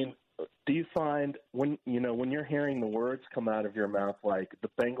do you find when you're hearing the words come out of your mouth like the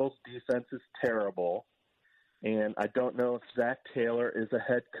Bengals defense is terrible, and I don't know if Zach Taylor is a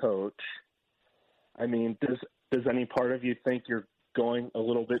head coach. I mean, does any part of you think you're going a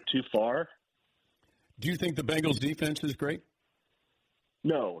little bit too far? Do you think the Bengals defense is great?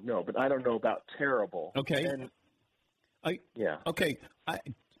 No, but I don't know about terrible. Okay. Yeah. Okay.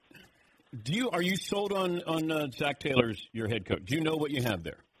 Are you sold on Zach Taylor's your head coach? Do you know what you have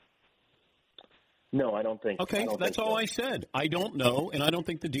there? No, I don't think. Okay, that's all I said. I don't know, and I don't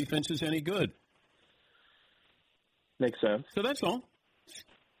think the defense is any good. Makes sense. So that's all.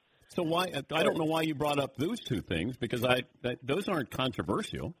 So why? I don't know why you brought up those two things because those aren't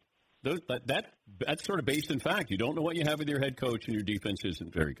controversial. That's sort of based in fact. You don't know what you have with your head coach, and your defense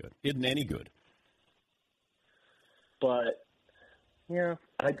isn't very good. Isn't any good. But yeah,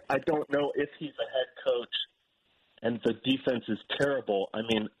 I don't know if he's a head coach, and the defense is terrible. I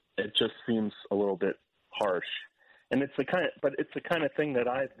mean, it just seems a little bit harsh, and it's the kind of thing that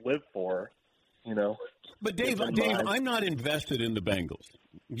I live for, you know. But Dave, I'm not invested in the Bengals.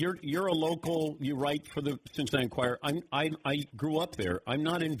 You're a local. You write for the Cincinnati Enquirer. I grew up there. I'm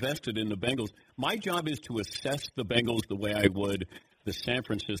not invested in the Bengals. My job is to assess the Bengals the way I would the San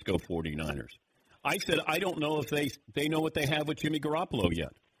Francisco 49ers. I said I don't know if they know what they have with Jimmy Garoppolo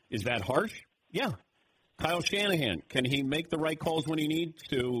yet. Is that harsh? Yeah. Kyle Shanahan, can he make the right calls when he needs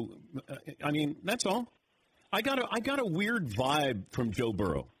to? I mean, that's all. I got a weird vibe from Joe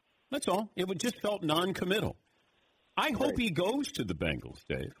Burrow. That's all. It just felt non-committal. I hope he goes to the Bengals,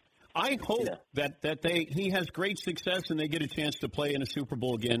 Dave. I hope that he has great success and they get a chance to play in a Super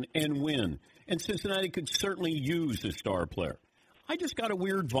Bowl again and win. And Cincinnati could certainly use a star player. I just got a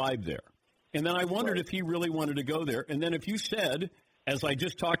weird vibe there. And then I wondered if he really wanted to go there. And then if you said, as I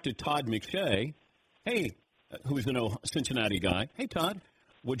just talked to Todd McShay, hey, who's a Cincinnati guy, hey, Todd,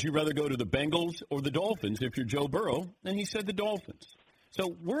 would you rather go to the Bengals or the Dolphins if you're Joe Burrow? And he said the Dolphins.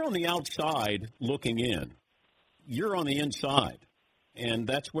 So we're on the outside looking in. You're on the inside, and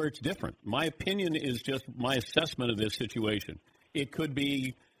that's where it's different. My opinion is just my assessment of this situation. It could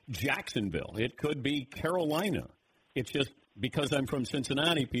be Jacksonville. It could be Carolina. It's just because I'm from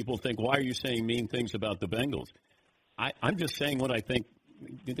Cincinnati, people think, why are you saying mean things about the Bengals? I'm just saying what I think.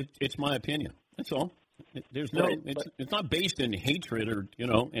 It's my opinion. That's all. There's no. It's not based in hatred or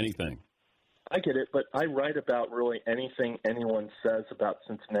anything. I get it, but I write about really anything anyone says about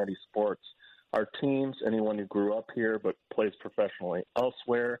Cincinnati sports. Our teams, anyone who grew up here but plays professionally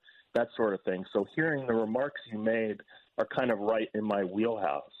elsewhere, that sort of thing. So hearing the remarks you made are kind of right in my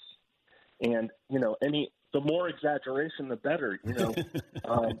wheelhouse. And, the more exaggeration, the better,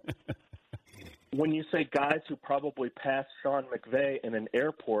 When you say guys who probably passed Sean McVay in an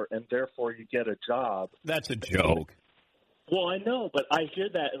airport and therefore you get a job. That's a joke. Well, I know, but I hear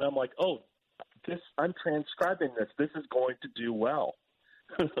that and I'm like, I'm transcribing this. This is going to do well.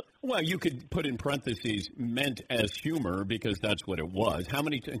 Well, you could put in parentheses meant as humor because that's what it was.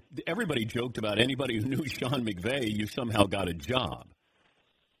 Everybody joked about anybody who knew Sean McVay, you somehow got a job.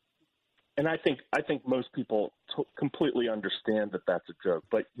 And I think most people completely understand that that's a joke.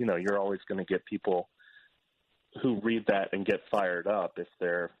 But, you're always going to get people who read that and get fired up if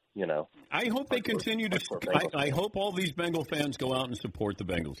they're, I hope they continue to – I hope all these Bengal fans go out and support the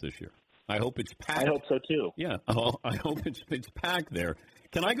Bengals this year. I hope it's packed. I hope so, too. Yeah, I hope it's packed there.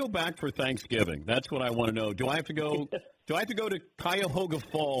 Can I go back for Thanksgiving? That's what I want to know. Do I have to go to Cuyahoga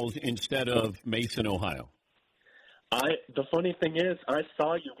Falls instead of Mason, Ohio? The funny thing is, I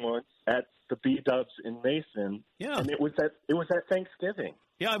saw you once at the B-Dubs in Mason. Yeah. And it was at Thanksgiving.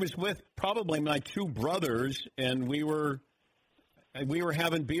 Yeah, I was with probably my two brothers, and we were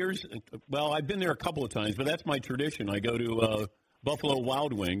having beers. Well, I've been there a couple of times, but that's my tradition. I go to Buffalo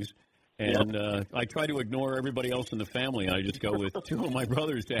Wild Wings. And I try to ignore everybody else in the family. I just go with two of my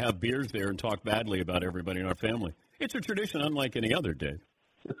brothers to have beers there and talk badly about everybody in our family. It's a tradition unlike any other, Dave.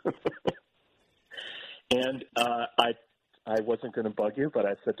 And I wasn't going to bug you, but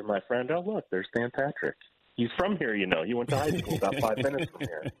I said to my friend, oh, look, there's Dan Patrick. He's from here, He went to high school about 5 minutes from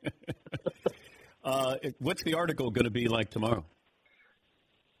here. What's the article going to be like tomorrow?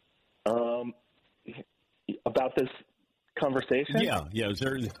 About this conversation? Yeah.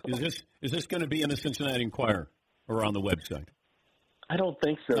 Is this going to be in the Cincinnati Enquirer or on the website? I don't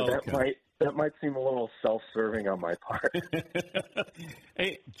think so. Oh, okay. That might seem a little self-serving on my part.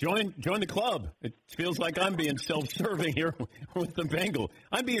 Hey, join the club. It feels like I'm being self-serving here with the Bengal.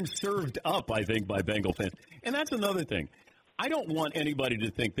 I'm being served up, I think, by Bengal fans. And that's another thing. I don't want anybody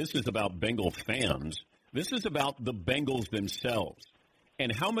to think this is about Bengal fans. This is about the Bengals themselves.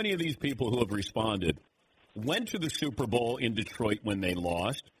 And how many of these people who have responded went to the Super Bowl in Detroit when they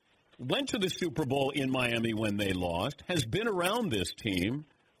lost, went to the Super Bowl in Miami when they lost, has been around this team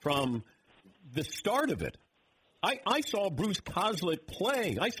from the start of it. I saw Bruce Coslett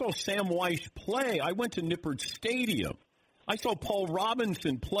play. I saw Sam Weiss play. I went to Nippert Stadium. I saw Paul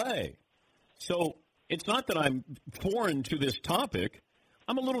Robinson play. So it's not that I'm foreign to this topic.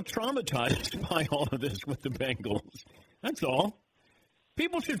 I'm a little traumatized by all of this with the Bengals. That's all.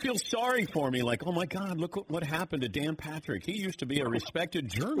 People should feel sorry for me, like, oh, my God, look what happened to Dan Patrick. He used to be a respected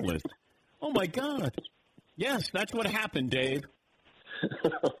journalist. Oh, my God. Yes, that's what happened, Dave.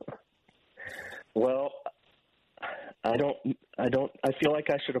 Well, I feel like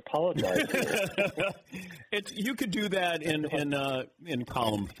I should apologize. You could do that in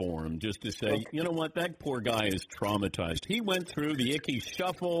column form, just to say, you know what, that poor guy is traumatized. He went through the Ickey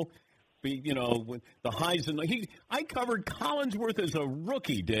shuffle, with the highs and I covered Collinsworth as a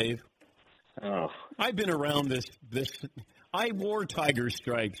rookie, Dave. Oh, I've been around this. I wore Tiger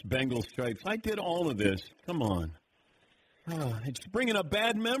stripes, Bengal stripes. I did all of this. Come on. It's bringing up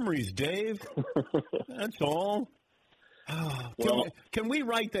bad memories, Dave. That's all. Can we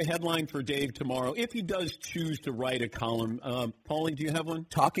write the headline for Dave tomorrow, if he does choose to write a column? Paulie, do you have one?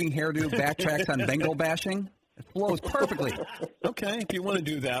 Talking hairdo backtracks on Bengal bashing. It flows perfectly. Okay, if you want to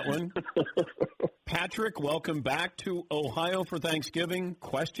do that one. Patrick, welcome back to Ohio for Thanksgiving? ?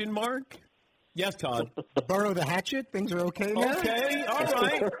 Yes, Todd. Burrow the hatchet? Things are okay now? Okay, all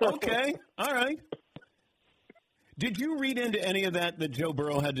right. Okay, all right. Did you read into any of that Joe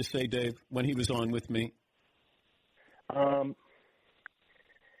Burrow had to say, Dave, when he was on with me?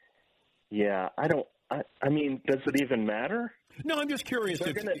 Yeah, I don't. I mean, does it even matter? No, I'm just curious.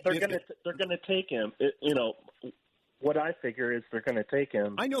 They're going to take him. What I figure is they're going to take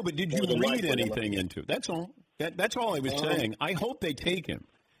him. I know, but did you read anything into it? That's all. That's all I was saying. I hope they take him.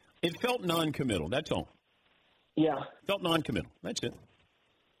 It felt non-committal. That's all. Yeah. Felt non-committal. That's it.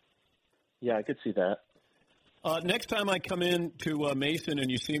 Yeah, I could see that. Next time I come in to Mason and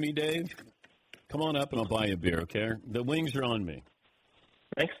you see me, Dave, come on up and I'll buy you a beer, okay? The wings are on me.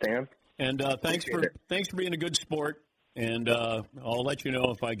 Thanks, Dan. And thanks for being a good sport. And I'll let you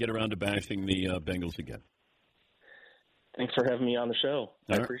know if I get around to bashing the Bengals again. Thanks for having me on the show.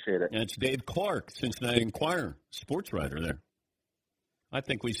 I appreciate it. And it's Dave Clark, Cincinnati Enquirer, sports writer there. I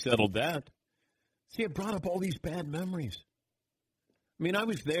think we settled that. See, it brought up all these bad memories. I mean, I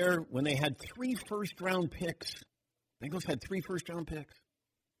was there when they had 3 first-round picks. Bengals had 3 first-round picks.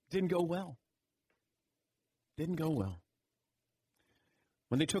 Didn't go well. Didn't go well.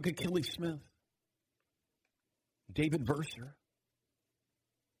 When they took Achilles Smith, David Verser,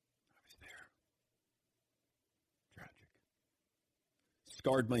 I was there. Tragic.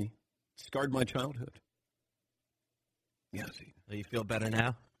 Scarred my childhood. Yes. Do you feel better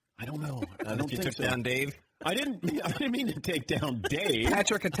now? I don't know. I You don't think took so. down Dave? I didn't mean to take down Dave.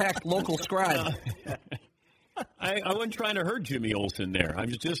 Patrick attacked local scribe. I wasn't trying to hurt Jimmy Olsen there. I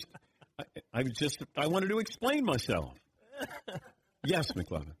wanted to explain myself. Yes,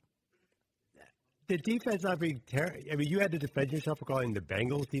 McLovin. The defense not being terrible. I mean, you had to defend yourself for calling the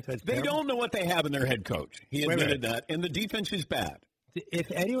Bengals defense They terrible? don't know what they have in their head coach. He admitted that, and the defense is bad.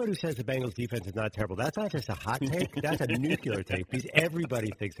 If anyone who says the Bengals defense is not terrible, that's not just a hot take. That's a nuclear take because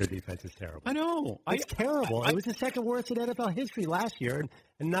everybody thinks their defense is terrible. I know. It's terrible. It was the second worst in NFL history last year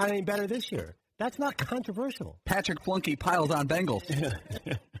and not any better this year. That's not controversial. Patrick Flunky piles on Bengals.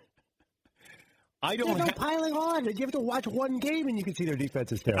 There's no piling on. You have to watch one game and you can see their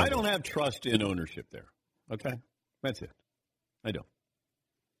defense is terrible. I don't have trust in ownership there. Okay? That's it. I don't.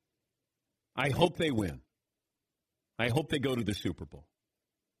 I hope they win. I hope they go to the Super Bowl.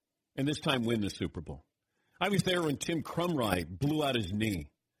 And this time win the Super Bowl. I was there when Tim Krumrie blew out his knee.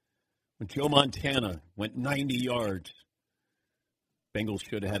 When Joe Montana went 90 yards. Bengals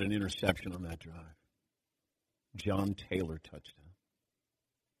should have had an interception on that drive. John Taylor touchdown.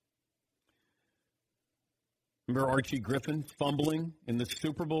 Remember Archie Griffin fumbling in the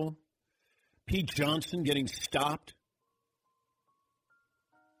Super Bowl? Pete Johnson getting stopped?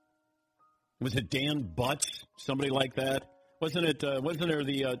 Was it Dan Butts? Somebody like that? Wasn't there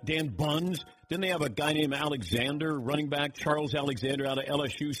the Dan Buns? Didn't they have a guy named Alexander, running back, Charles Alexander out of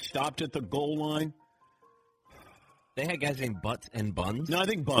LSU, stopped at the goal line? They had guys named Butts and Buns? No, I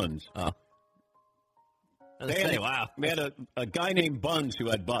think Buns. Oh. They had a guy named Buns who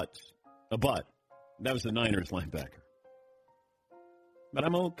had butts. A butt. That was the Niners linebacker. But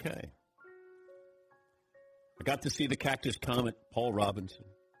I'm okay. I got to see the Cactus Comet, Paul Robinson.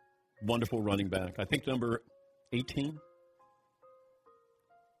 Wonderful running back. I think number 18.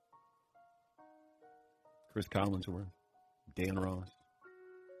 Chris Collinsworth. Dan Ross.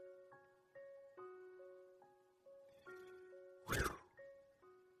 Whew.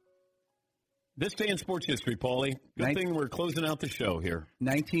 This day in sports history, Paulie. Good thing we're closing out the show here.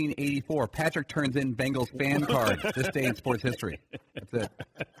 1984. Patrick turns in Bengals fan card. This day in sports history. That's it.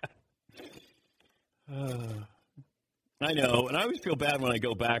 I know, and I always feel bad when I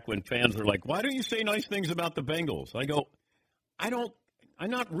go back when fans are like, why don't you say nice things about the Bengals? I go, I'm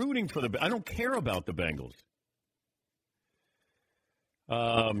not rooting for I don't care about the Bengals.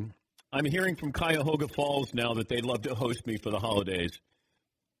 I'm hearing from Cuyahoga Falls now that they'd love to host me for the holidays.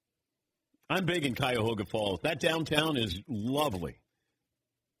 I'm big in Cuyahoga Falls. That downtown is lovely.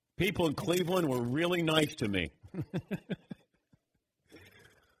 People in Cleveland were really nice to me.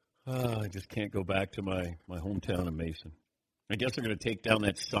 I just can't go back to my hometown in Mason. I guess they're going to take down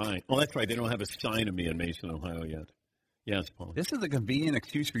that sign. Oh, that's right. They don't have a sign of me in Mason, Ohio yet. Yes, Paul. This is a convenient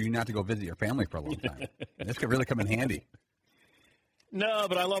excuse for you not to go visit your family for a long time. This could really come in handy. No,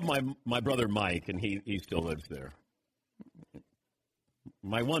 but I love my brother Mike, and he still lives there.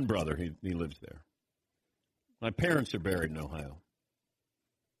 My one brother, he lives there. My parents are buried in Ohio.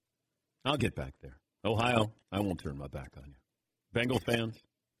 I'll get back there. Ohio, I won't turn my back on you. Bengal fans,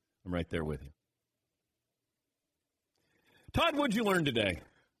 I'm right there with you. Todd, what'd you learn today?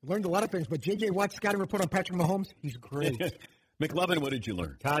 Learned a lot of things, but J.J. Watt's scouting report on Patrick Mahomes, he's great. McLovin, what did you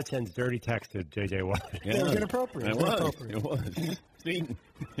learn? Todd sends dirty text to J.J. Watt. Yeah, it was inappropriate. It was.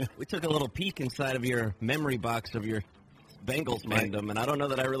 We took a little peek inside of your memory box of your Bengals fandom, and I don't know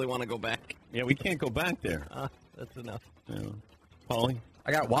that I really want to go back. Yeah, we can't go back there. That's enough. Yeah. Paulie?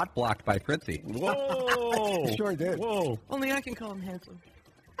 I got Watt blocked by Fritzy. Whoa! Sure did. Whoa. Only I can call him handsome.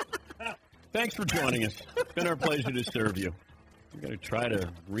 Thanks for joining us. It's been our pleasure to serve you. We're going to try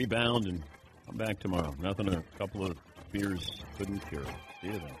to rebound and come back tomorrow. Nothing a couple of beers couldn't cure. See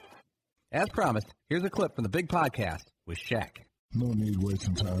you then. As promised, here's a clip from the big podcast with Shaq. No need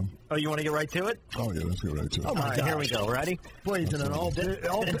wasting time. Oh, you want to get right to it? Oh, yeah, let's get right to it. Oh, my God. Here we go. Ready? Boy, he's in an all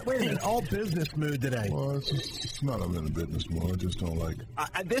business mood today. Well, it's not I'm in a business mood. I just don't like it.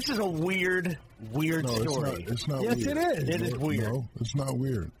 This is a weird story. It's not yes, weird. Yes, it is. It is weird. No, it's not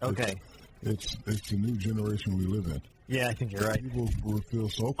weird. Okay. It's the new generation we live in. Yeah, I think you're right. People will feel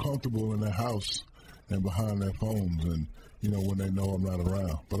so comfortable in their house and behind their phones and, when they know I'm not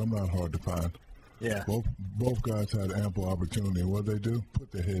around. But I'm not hard to find. Yeah. Both guys had ample opportunity. What they do?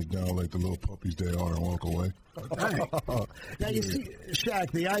 Put their heads down like the little puppies they are and walk away. Now, you see,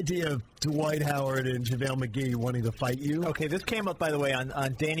 Shaq, the idea of Dwight Howard and JaVale McGee wanting to fight you. Okay, this came up, by the way,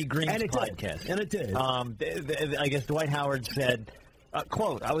 on Danny Green's podcast. And it did. I guess Dwight Howard said,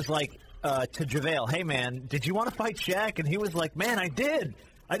 quote, I was like to JaVale, hey, man, did you want to fight Shaq? And he was like, man, I did.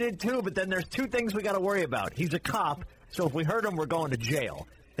 I did, too, but then there's two things we got to worry about. He's a cop, so if we hurt him, we're going to jail.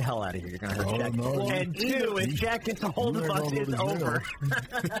 The hell out of here. You're going to hurt Shaq. No, and two, if Shaq gets a hold of us, it's over.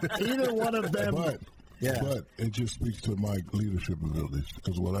 Either one of them. But it just speaks to my leadership abilities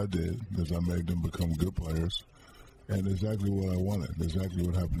because what I did is I made them become good players and exactly what I wanted. Exactly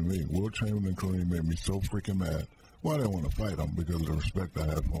what happened to me. Will Chamberlain and Kareem made me so freaking mad. Well, I didn't want to fight them because of the respect I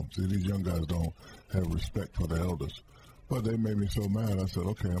have for them. See, these young guys don't have respect for the elders. But they made me so mad, I said,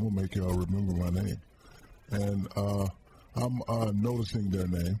 okay, I'm going to make y'all remember my name. And I'm noticing their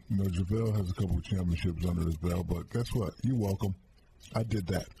name. JaVale has a couple of championships under his belt, but guess what? You're welcome. I did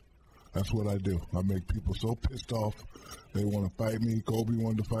that. That's what I do. I make people so pissed off they want to fight me. Kobe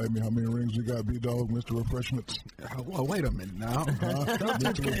wanted to fight me. How many rings we got, B-Dog, Mr. Refreshments? Well, wait a minute now.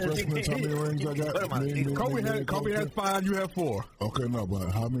 Mr. Refreshments, how many rings I got? Kobe had 5, you have 4. Okay, no,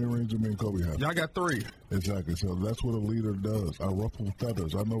 but how many rings do me and Kobe have? Y'all got 3. Exactly. So that's what a leader does. I ruffle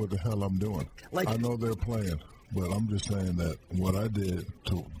feathers. I know what the hell I'm doing. I know they're playing. But I'm just saying that what I did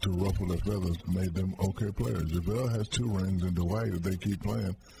to ruffle their feathers made them okay players. JaVale has 2 rings, and Dwight, if they keep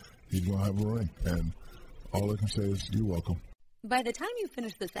playing, he's going to have a ring. And all I can say is, you're welcome. By the time you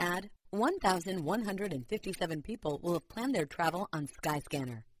finish this ad, 1,157 people will have planned their travel on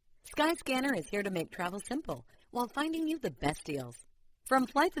Skyscanner. Skyscanner is here to make travel simple while finding you the best deals. From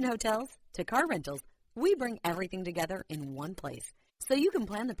flights and hotels to car rentals, we bring everything together in one place so you can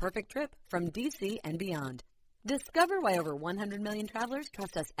plan the perfect trip from D.C. and beyond. Discover why over 100 million travelers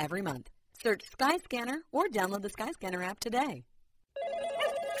trust us every month. Search Skyscanner or download the Skyscanner app today.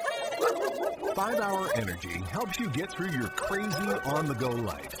 5 Hour Energy helps you get through your crazy on-the-go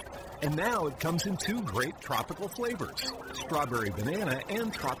life. And now it comes in 2 great tropical flavors, Strawberry Banana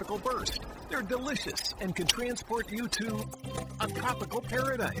and Tropical Burst. They're delicious and can transport you to a tropical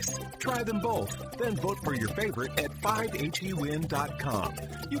paradise. Try them both, then vote for your favorite at 5HEWin.com.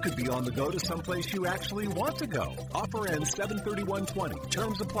 You could be on the go to someplace you actually want to go. Offer ends 7/31/20.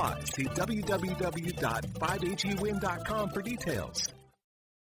 Terms apply. See www.5HEWin.com for details.